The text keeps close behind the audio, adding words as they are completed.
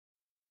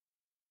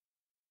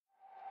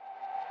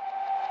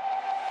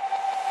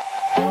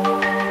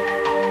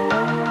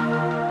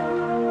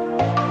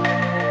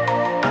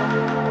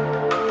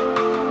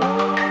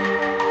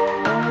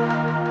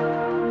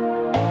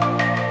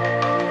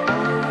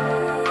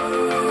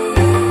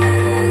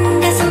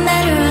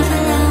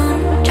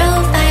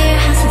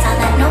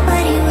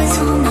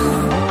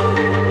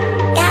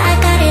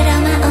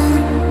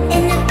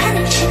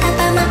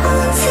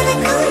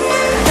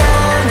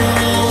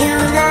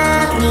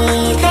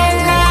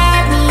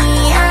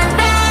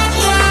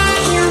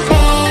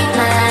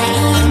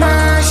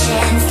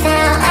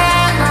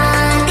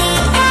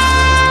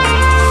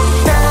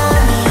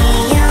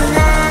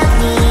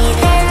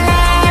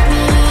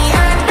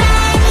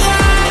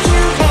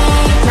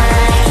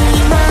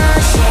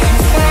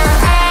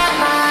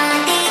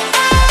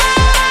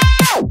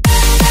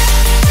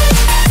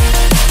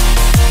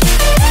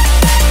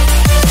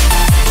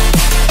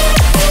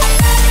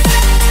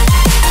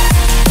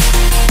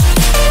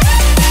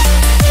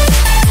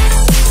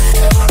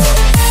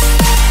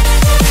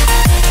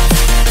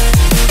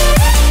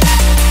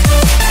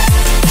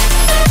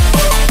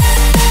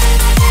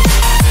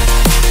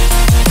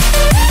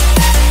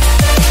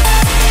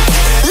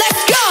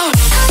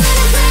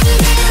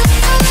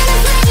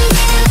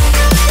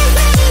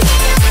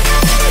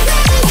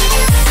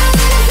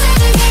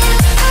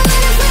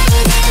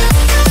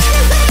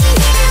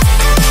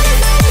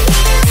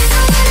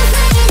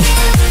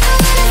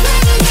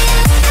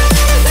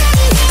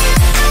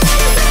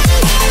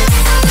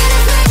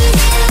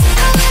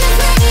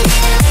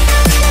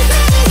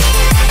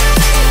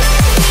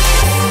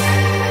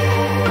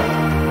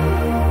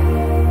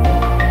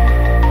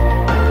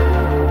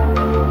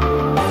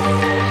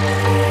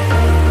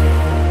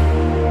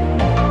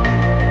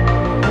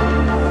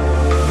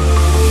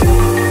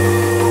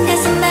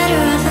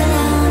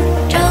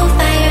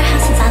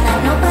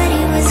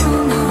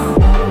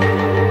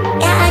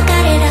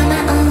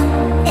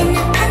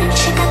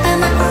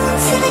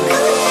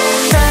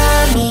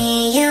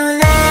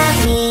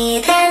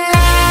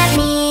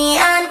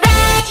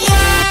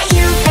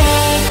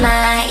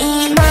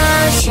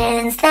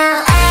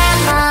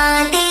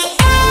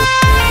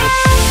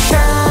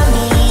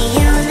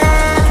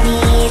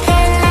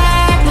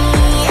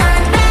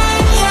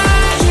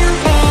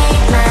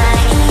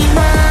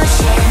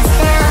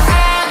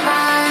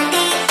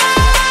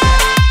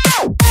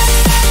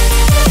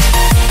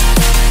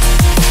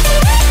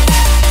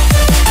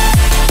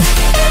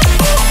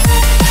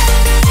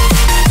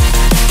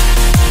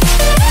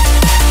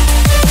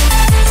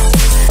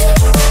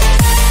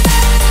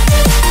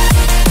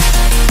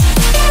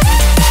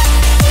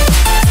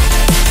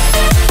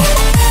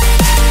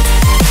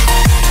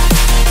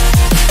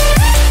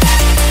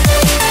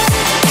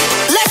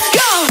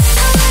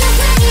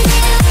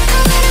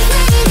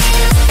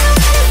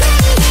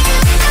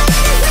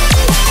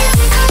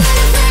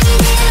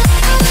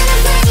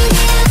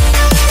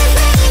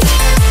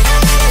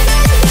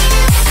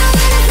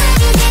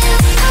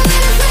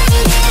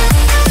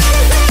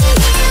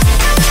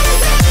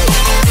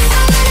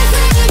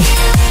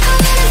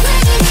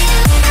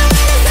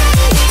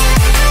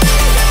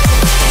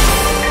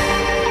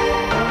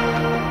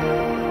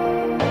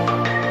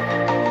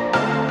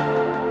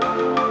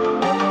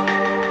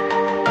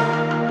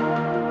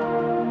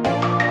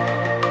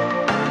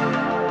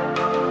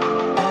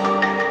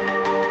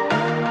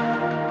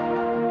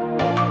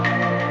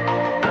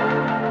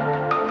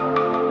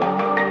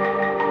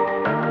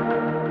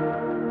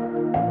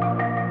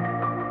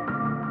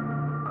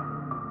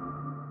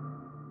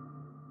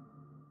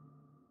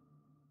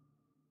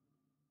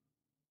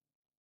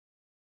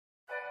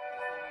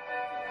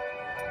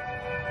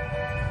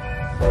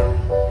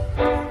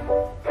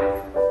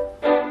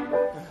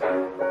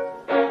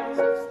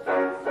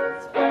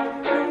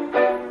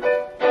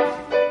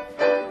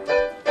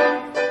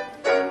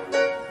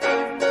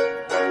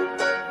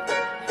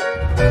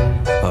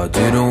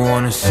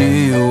wanna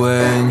see you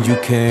when you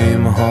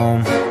came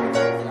home,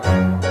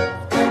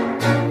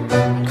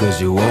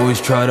 'cause you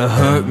always try to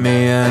hurt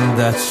me and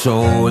that's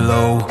so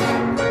low.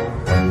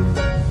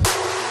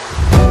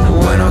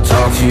 When I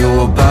talk to you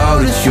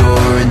about it,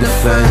 you're in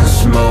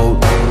defense mode.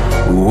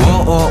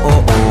 Whoa, oh,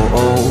 oh, oh,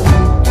 oh.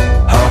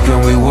 How can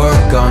we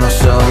work on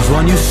ourselves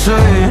when you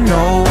say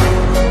no?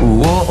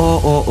 Whoa,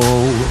 oh, oh,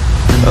 oh.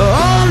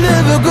 I'll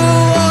never go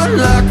on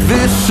like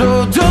this,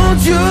 so don't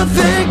you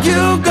think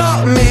you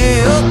got me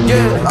up?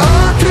 Yeah,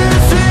 I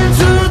can't seem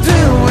to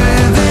deal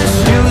with this.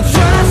 You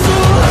try so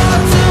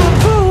hard to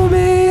pull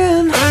me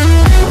in.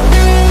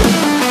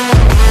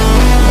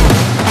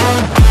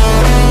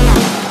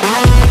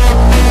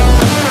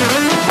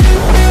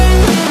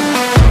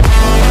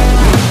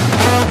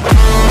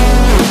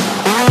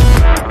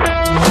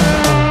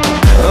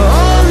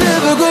 I'll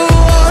never go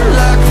on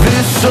like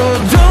this, so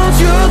don't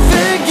you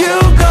think you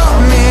got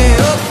me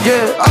up?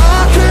 Yeah, I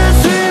can't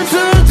seem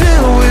to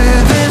deal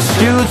with this.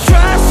 You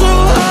try so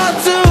hard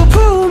to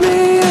pull me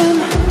in.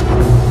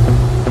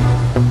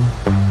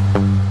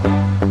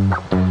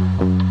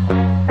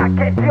 I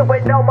can't deal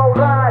with no more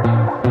lies.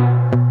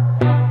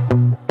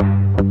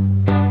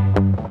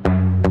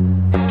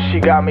 She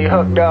got me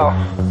hooked up.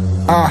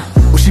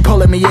 Well, she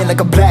pulling me in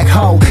like a black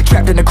hole,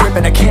 trapped in a grip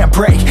and I can't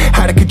break.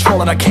 Out of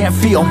control and I can't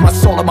feel my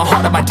soul and my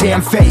heart on my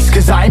damn face.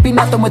 'Cause I ain't be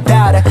nothing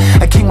without her.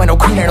 A king with no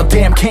queen and no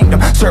damn kingdom,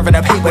 serving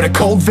up hate with a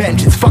cold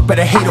vengeance. Fuck, but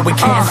I hate her, we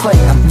can't slay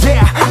them.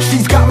 Yeah,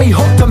 she's got me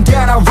hooked, I'm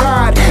down, I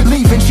ride.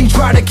 Leaving, she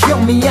tried to kill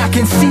me, I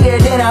can see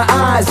it in her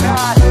eyes.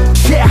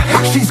 Yeah,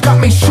 she's got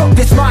me shook,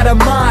 this my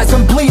demise.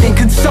 I'm bleeding,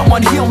 can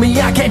someone heal me?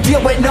 I can't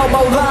deal with no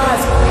more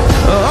lies.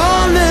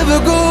 I'll never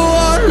go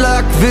on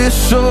like this,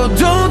 so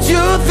don't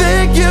you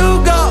think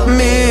you got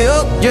me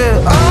up? Yeah,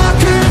 I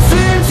can't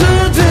seem to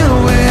deal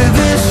with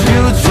this.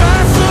 You try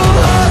so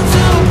hard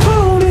to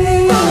pull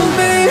me on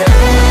me.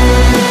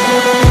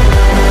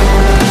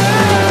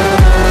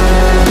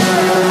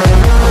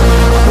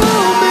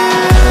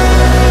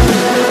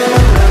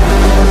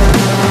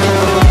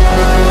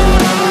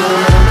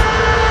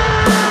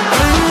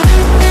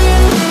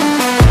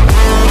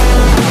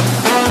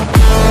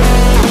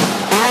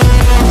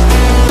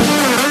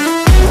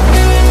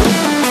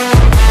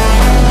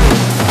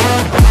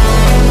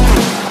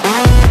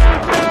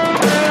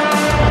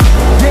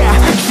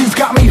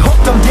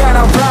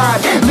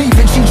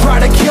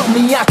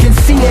 I can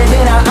see it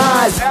in her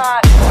eyes.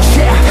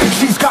 Yeah,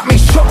 she's got me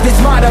shook, this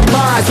my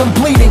demise. I'm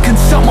bleeding, can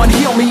someone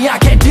heal me? I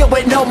can't deal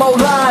with no more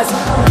lies.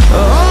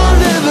 I'll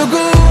never go